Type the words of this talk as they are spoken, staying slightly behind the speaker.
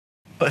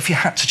But if you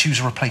had to choose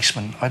a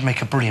replacement, I'd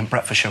make a brilliant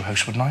breakfast show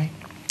host, wouldn't I?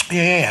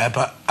 Yeah,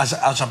 but as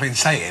I've been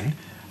saying,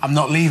 I'm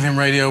not leaving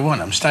Radio 1,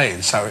 I'm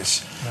staying, so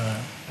it's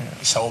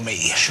all me.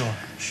 Sure.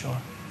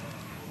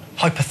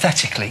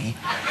 Hypothetically,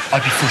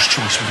 I'd be first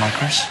choice, wouldn't I,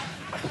 Chris?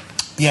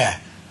 Yeah,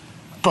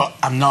 but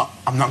I'm not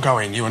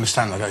going, you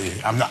understand that, don't you?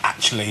 I'm not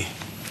actually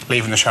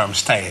leaving the show, I'm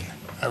staying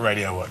at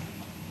Radio 1. Do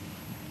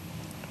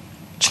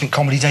you think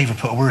Comedy Dave would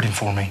put a word in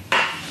for me?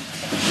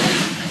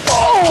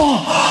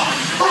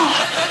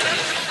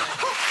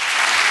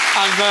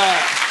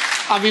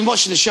 I've been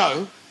watching the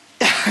show.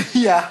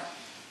 Yeah.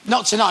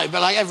 Not tonight,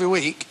 but like every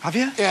week. Have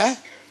you? Yeah.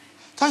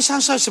 Don't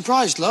sound so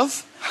surprised,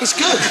 love. It's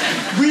good.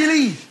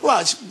 Really? Well,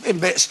 it's in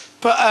bits,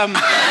 but and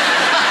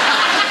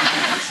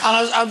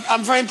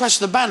I'm very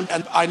impressed with the band,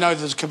 and I know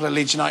there's a couple of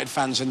Leeds United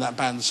fans in that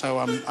band, so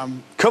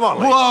I'm. Come on,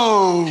 Leeds.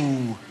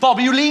 Whoa! Bob,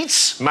 are you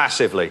Leeds?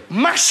 Massively.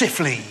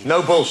 Massively?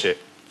 No bullshit.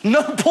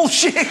 No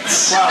bullshit.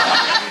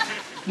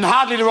 Well,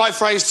 hardly the right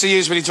phrase to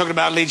use when you're talking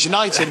about Leeds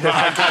United, but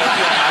I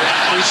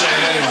appreciate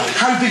it anyway.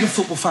 How big a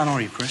football fan are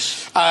you,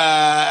 Chris?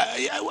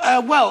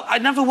 Well, I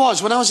never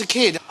was. When I was a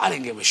kid, I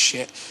didn't give a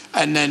shit.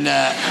 And then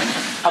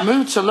I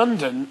moved to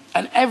London,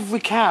 and every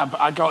cab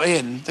I got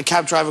in, the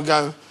cab driver would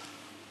go,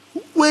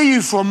 "Where are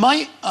you from,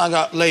 mate?" I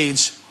got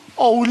Leeds.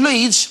 "Oh,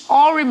 Leeds?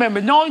 I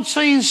remember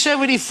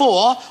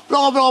 1974,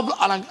 blah, blah, blah."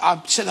 And I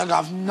sit there and go,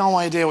 "I have no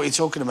idea what you're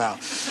talking about."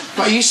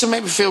 But it used to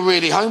make me feel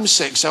really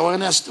homesick. So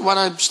when I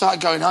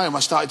started going home, I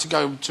started to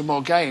go to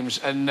more games,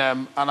 and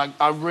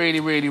I really,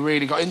 really,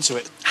 really got into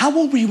it. How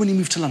old were you when you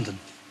moved to London?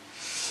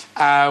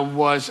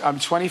 I'm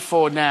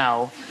 24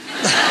 now.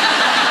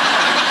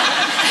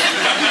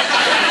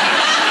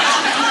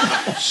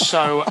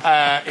 So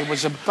it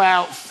was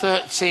about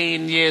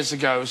 13 years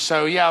ago.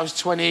 So, yeah, I was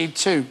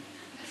 22.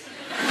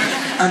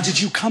 And did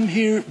you come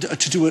here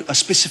to do a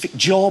specific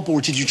job,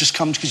 or did you just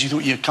come because you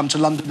thought you'd come to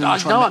London? And I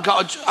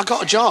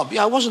got a job.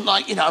 Yeah, I wasn't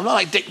like, you know, I'm not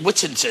like Dick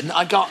Whittington.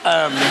 I got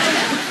a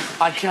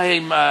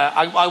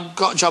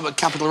job at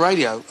Capital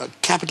Radio,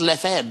 at Capital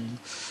FM,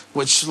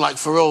 which, like,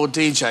 for all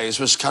DJs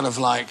was kind of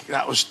like,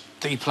 that was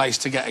the place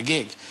to get a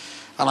gig.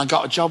 And I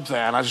got a job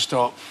there, and I just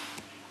thought,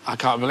 I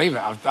can't believe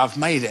it. I've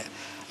made it.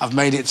 I've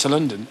made it to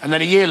London. And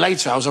then a year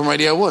later, I was on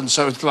Radio 1,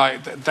 so it's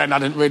like, then I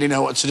didn't really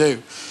know what to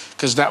do.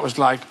 Because that was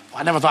like,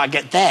 I never thought I'd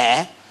get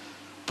there,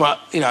 but,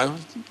 you know,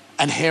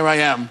 and here I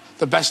am.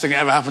 The best thing that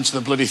ever happened to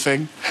the bloody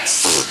thing.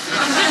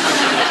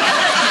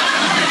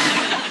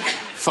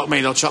 Fuck me,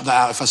 they'll chop that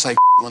out if I say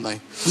won't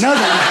they? No, they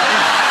won't.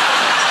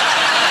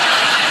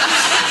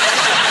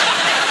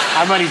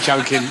 I'm only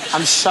joking.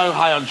 I'm so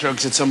high on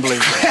drugs, it's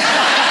unbelievable.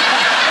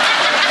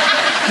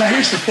 Now,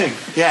 here's the thing.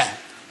 Yeah.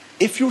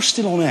 If you're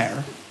still on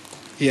air...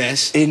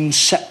 Yes. In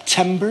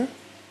September...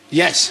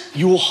 Yes.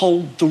 You will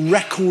hold the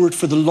record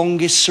for the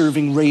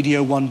longest-serving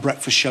Radio 1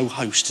 breakfast show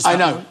host. Is that I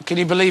know. right? Can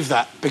you believe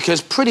that? Because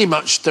pretty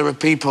much there are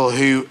people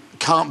who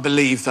can't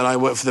believe that I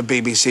work for the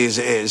BBC as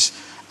it is,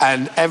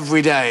 and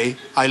every day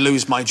I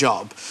lose my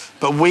job.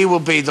 But we will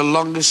be the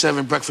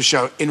longest-serving breakfast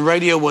show in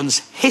Radio 1's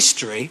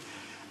history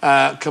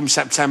come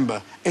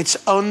September. It's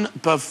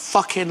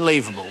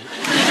un-fucking-believable. No,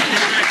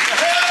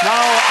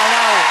 I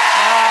know.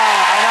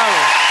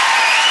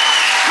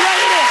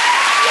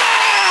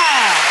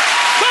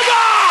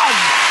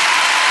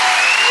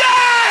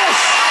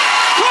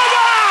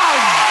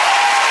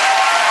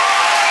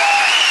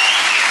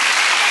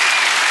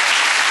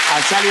 I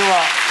tell you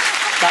what,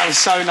 that was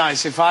so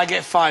nice. If I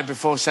get fired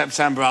before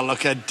September, I'll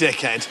look a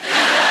dickhead.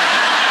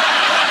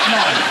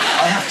 Now,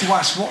 I have to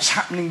ask, what's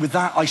happening with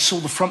that? I saw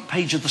the front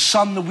page of The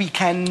Sun the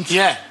weekend.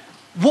 Yeah.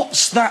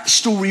 What's that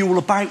story all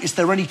about? Is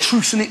there any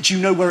truth in it? Do you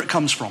know where it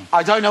comes from?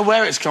 I don't know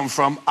where it's come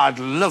from. I'd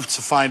love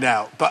to find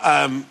out. But,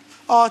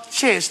 oh,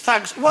 cheers,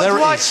 thanks. What, there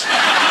it is.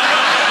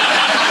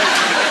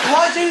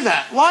 Why do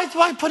that? Why do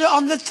I put it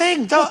on the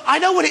thing? I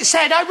know what it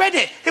said. I read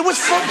it. It was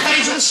front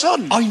page of The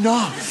Sun. I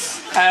know.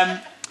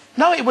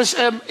 No, it was.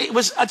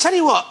 I tell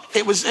you what,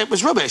 it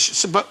was rubbish.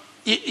 So, but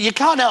you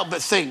can't help but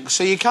think.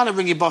 So you kind of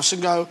ring your boss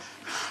and go,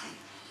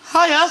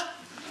 "Hiya,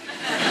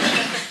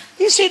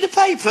 you see the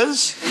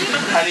papers?"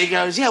 And he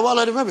goes, "Yeah, what a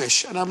load of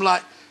rubbish." And I'm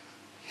like,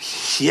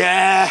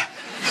 "Yeah,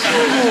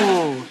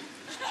 ooh,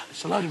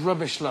 it's a load of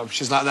rubbish, love."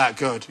 She's like, "That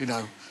good, you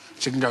know."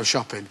 She can go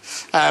shopping.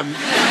 But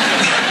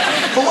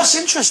what's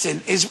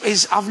interesting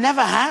is I've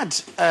never had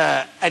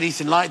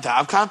anything like that.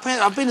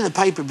 I've been in the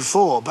paper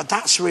before, but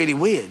that's really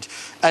weird.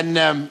 And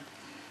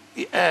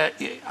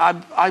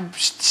I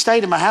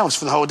stayed in my house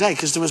for the whole day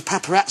because there was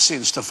paparazzi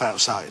and stuff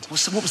outside.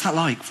 What was that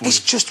like for you?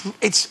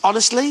 It's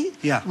honestly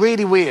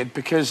really weird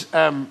because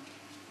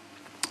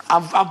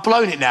I've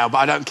blown it now, but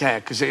I don't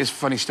care because it is a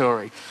funny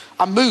story.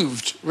 I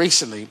moved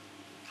recently,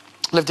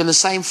 lived in the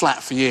same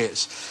flat for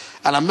years,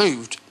 and I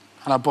moved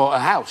and I bought a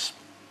house.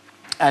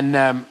 And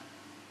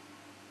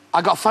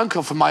I got a phone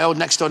call from my old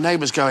next-door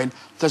neighbours going,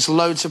 "There's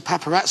loads of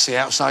paparazzi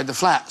outside the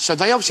flat." So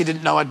they obviously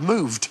didn't know I'd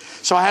moved.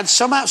 So I had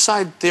some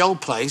outside the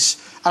old place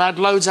and I had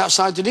loads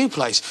outside the new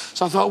place.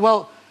 So I thought,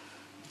 well,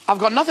 I've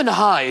got nothing to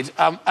hide,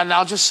 and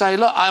I'll just say,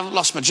 look, I haven't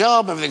lost my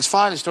job, everything's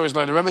fine, the story's a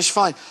load of rubbish,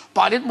 fine.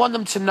 But I didn't want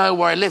them to know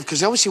where I live,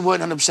 because they obviously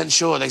weren't 100%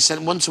 sure. They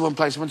sent one to one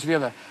place, one to the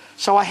other.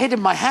 So I hid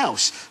in my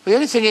house. But the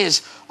only thing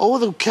is, all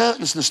the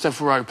curtains and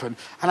stuff were open,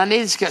 and I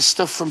needed to get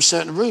stuff from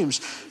certain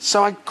rooms.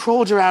 So I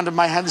crawled around on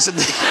my hands and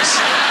knees.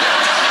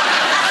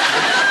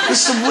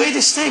 It's the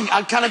weirdest thing.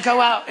 I kind of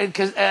go out,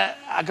 because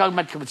I go and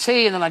make a cup of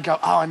tea, and then I go,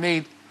 oh, I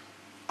need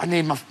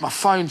my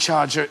phone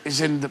charger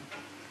is in the...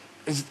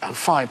 oh,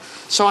 fine.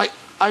 So I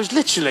was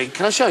literally...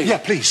 Can I show you? Yeah,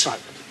 please. Right.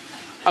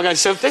 OK,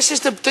 so this is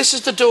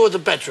the door of the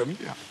bedroom,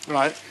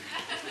 right?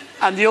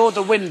 And you're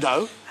the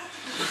window,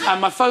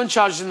 and my phone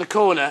charger's in the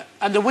corner,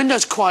 and the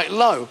window's quite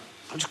low.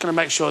 I'm just going to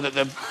make sure that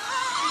the...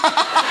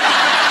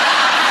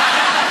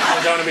 I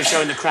don't want to be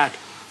showing the crack.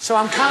 So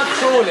I'm kind of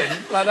crawling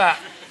like that,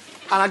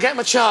 and I get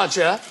my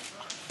charger,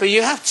 but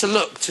you have to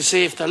look to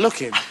see if they're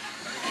looking.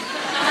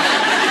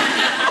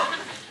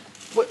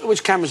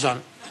 Which camera's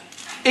on?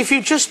 If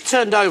you just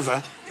turned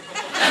over...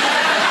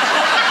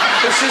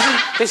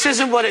 this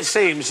isn't what it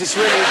seems. It's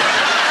really...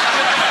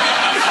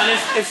 And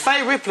if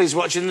Faye Ripley's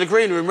watching in the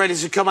green room ready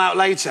to come out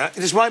later,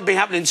 this won't be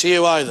happening to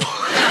you either. So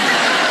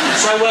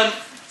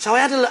I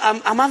had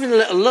I'm having a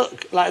little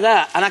look like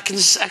that, and I can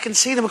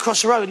see them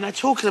across the road, and they're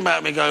talking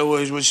about me,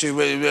 going,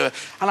 and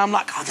I'm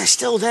like, oh, they're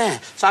still there.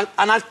 So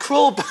I'd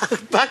crawl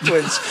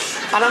backwards,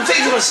 and I'm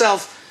thinking to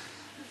myself,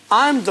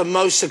 I'm the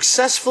most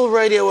successful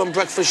radio and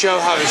breakfast show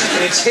host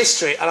in its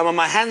history, and I'm on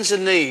my hands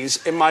and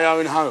knees in my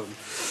own home.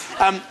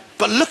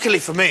 But luckily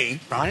for me,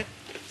 right,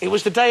 it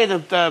was the day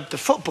of the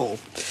football,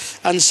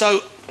 and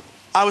so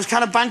I was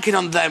kind of banking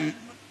on them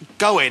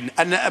going,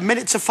 and a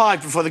minute to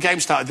 5 before the game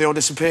started, they all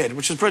disappeared,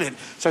 which was brilliant.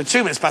 So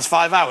 2 minutes past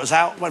 5 hours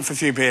out, went for a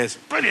few beers.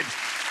 Brilliant.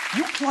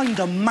 You climbed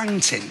a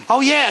mountain.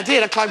 Oh, yeah, I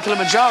did. I climbed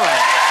Kilimanjaro. No,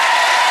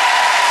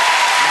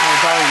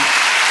 don't.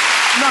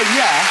 No,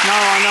 yeah. No,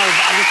 I know,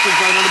 but I just keep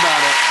going on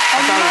about it. A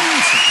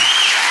mountain?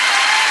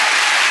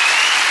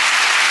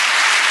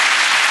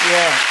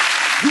 Yeah.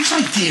 Whose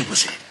idea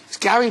was it? It's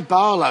Gary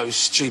Barlow's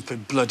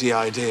stupid bloody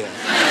idea.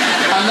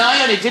 And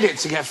I only did it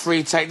to get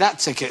free Take That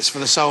tickets for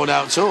the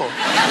sold-out tour.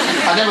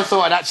 I never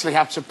thought I'd actually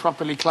have to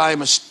properly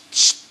climb a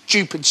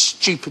stupid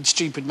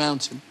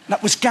mountain. Now,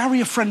 was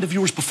Gary a friend of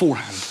yours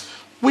beforehand?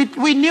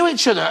 We knew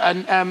each other,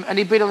 and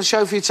he'd been on the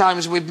show a few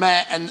times, we'd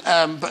met, and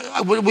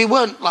but we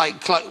weren't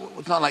like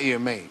not like you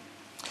and me.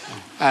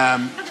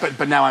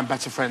 But now I'm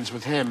better friends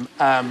with him.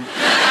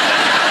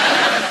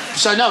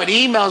 So no, and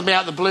he emails me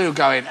out the blue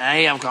going,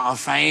 hey, I've got a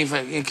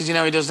favour, because you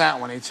know he does that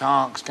when he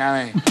talks,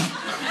 Gary.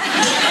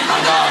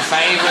 I've got a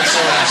favour to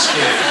ask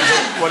you.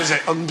 What is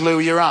it?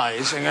 Unglue your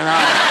eyes? And, and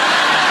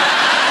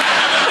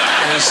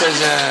he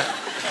says,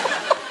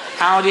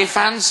 how do you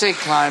fancy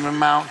climbing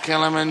Mount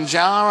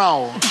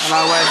Kilimanjaro? And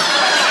I went,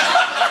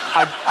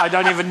 I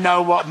don't even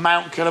know what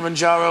Mount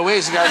Kilimanjaro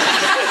is. He goes,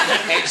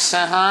 it's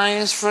the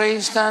highest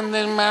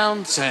freestanding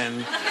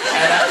mountain. And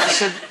I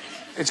said,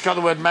 it's got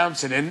the word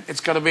mountain in,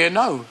 it's got to be a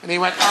no. And he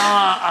went,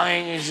 I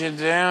think you should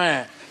do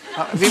it.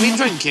 Have you been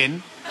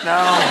drinking?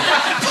 No.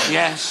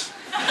 Yes.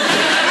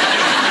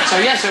 So,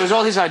 yes, it was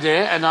all his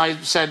idea, and I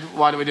said,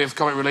 why don't we do it for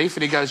Comic Relief?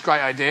 And he goes, great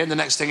idea. And the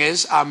next thing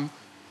is, I'm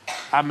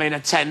in a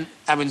tent,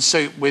 having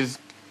soup with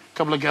a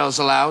couple of girls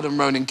allowed and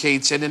Ronan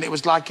Keating, and it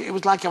was like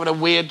having a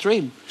weird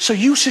dream. So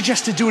you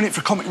suggested doing it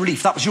for Comic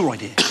Relief, that was your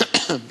idea?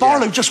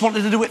 Barlow just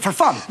wanted to do it for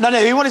fun? No,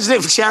 he wanted to do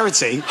it for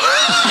charity. He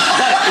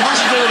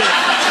wasn't doing it...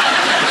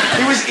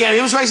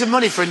 He was raising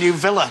money for a new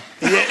villa.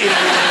 Times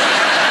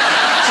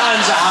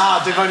are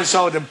hard. They've only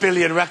sold 1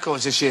 billion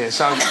records this year.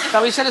 So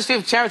no, he said let's do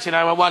it for charity, and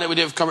I went, why don't we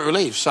do it for Comic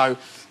Relief? So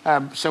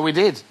we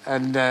did,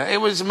 and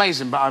it was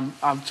amazing. But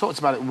I've talked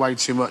about it way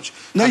too much.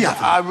 No, you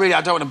haven't.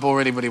 I don't want to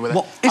bore anybody with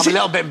it. I'm a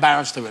little bit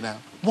embarrassed of it now.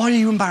 Why are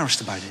you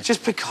embarrassed about it?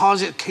 Just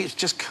because it keeps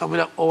just coming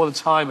up all the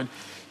time, and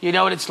you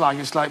know what it's like.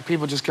 It's like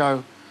people just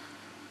go,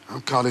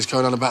 oh God, he's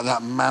going on about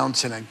that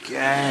mountain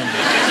again.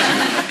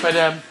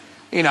 But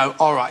you know,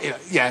 all right, you know,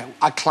 yeah,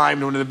 I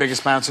climbed one of the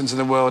biggest mountains in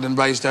the world and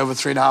raised over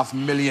 £3.5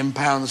 million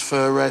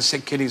for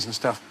sick kiddies and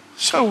stuff.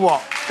 So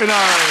what? You know,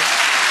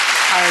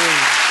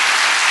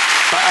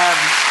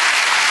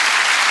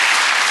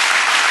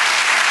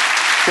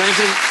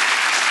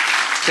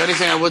 the only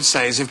thing I would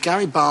say is if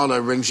Gary Barlow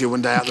rings you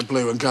one day out of the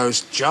blue and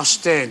goes,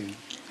 Justin,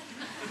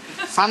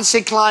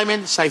 fancy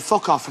climbing? Say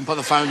fuck off and put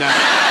the phone down. Do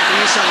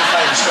yourself a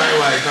favour straight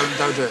away.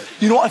 Don't do it.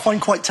 You know what I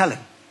find quite telling?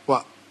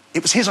 What?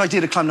 It was his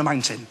idea to climb the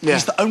mountain. Yeah.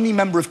 He's the only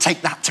member of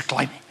Take That to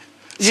climb it.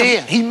 So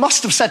yeah. He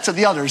must have said to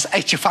the others,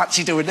 hey, do you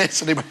fancy doing this?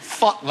 And they went,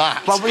 fuck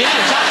that. Well, yeah,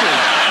 exactly.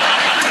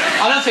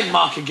 I don't think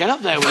Mark can get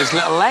up there with his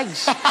little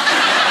legs.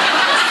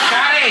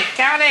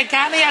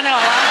 Canny, I know.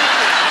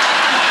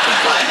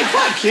 It's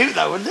quite cute,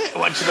 though, wouldn't it?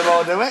 Watching them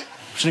all do it.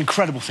 It's an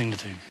incredible thing to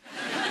do.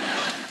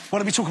 Why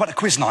don't we talk about the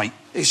quiz night?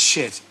 It's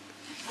shit.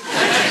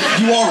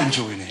 You are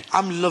enjoying it.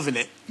 I'm loving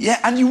it. Yeah,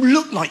 and you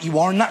look like you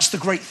are, and that's the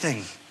great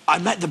thing. I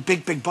met the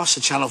big boss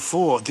of Channel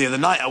 4 the other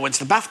night. I went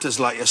to the BAFTAs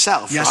like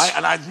yourself, yes. right?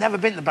 And I'd never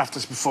been to the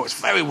BAFTAs before.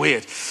 It's very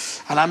weird.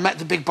 And I met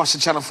the big boss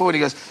of Channel 4 and he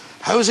goes,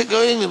 how's it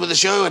going with the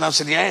show? And I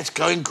said, yeah, it's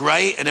going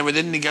great and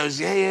everything. And he goes,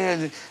 yeah,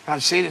 and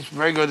I've seen it, it's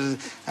very good.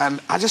 And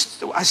I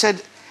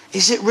said,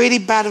 is it really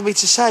bad of me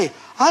to say?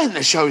 I think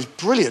the show is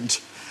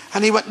brilliant.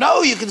 And he went,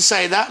 no, you can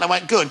say that. And I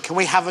went, good, can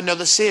we have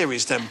another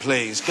series then,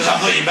 please? Because I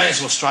thought you may as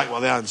well strike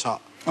while the iron's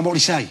hot. And what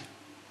did he say?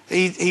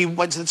 He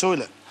went to the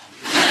toilet.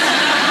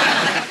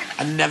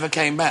 And never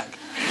came back.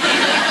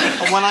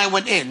 And when I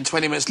went in,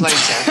 20 minutes later,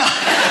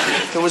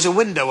 there was a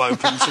window open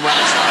to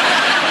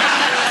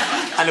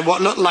outside. And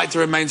what looked like the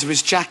remains of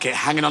his jacket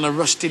hanging on a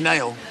rusty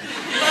nail.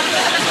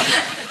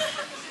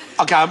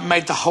 OK, I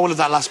made the whole of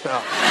that last bit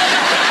up.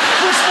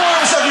 Good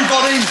Moyles,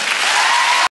 everybody!